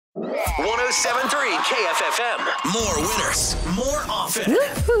107.3 KFFM. More winners, more often.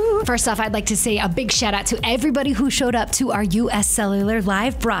 Woo-hoo. First off, I'd like to say a big shout out to everybody who showed up to our US Cellular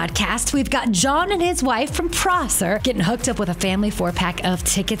live broadcast. We've got John and his wife from Prosser getting hooked up with a family 4-pack of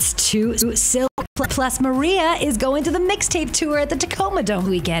tickets to Silver. Plus, Maria is going to the mixtape tour at the Tacoma Dome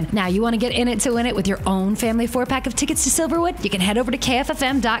weekend. Now, you want to get in it to win it with your own family 4-pack of tickets to Silverwood? You can head over to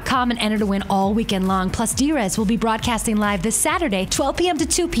KFFM.com and enter to win all weekend long. Plus, D-Rez will be broadcasting live this Saturday, 12 p.m. to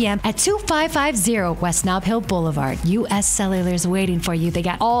 2 p.m. at 2550 West Nob Hill Boulevard. US Cellular's waiting for you. They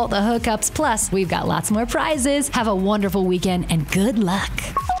got all the hookups. Plus, we've got lots more prizes. Have a wonderful weekend and good luck.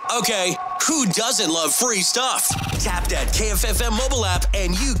 Okay, who doesn't love free stuff? Tap that KFFM mobile app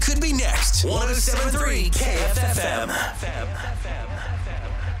and you could be next. 107.3 KFFM.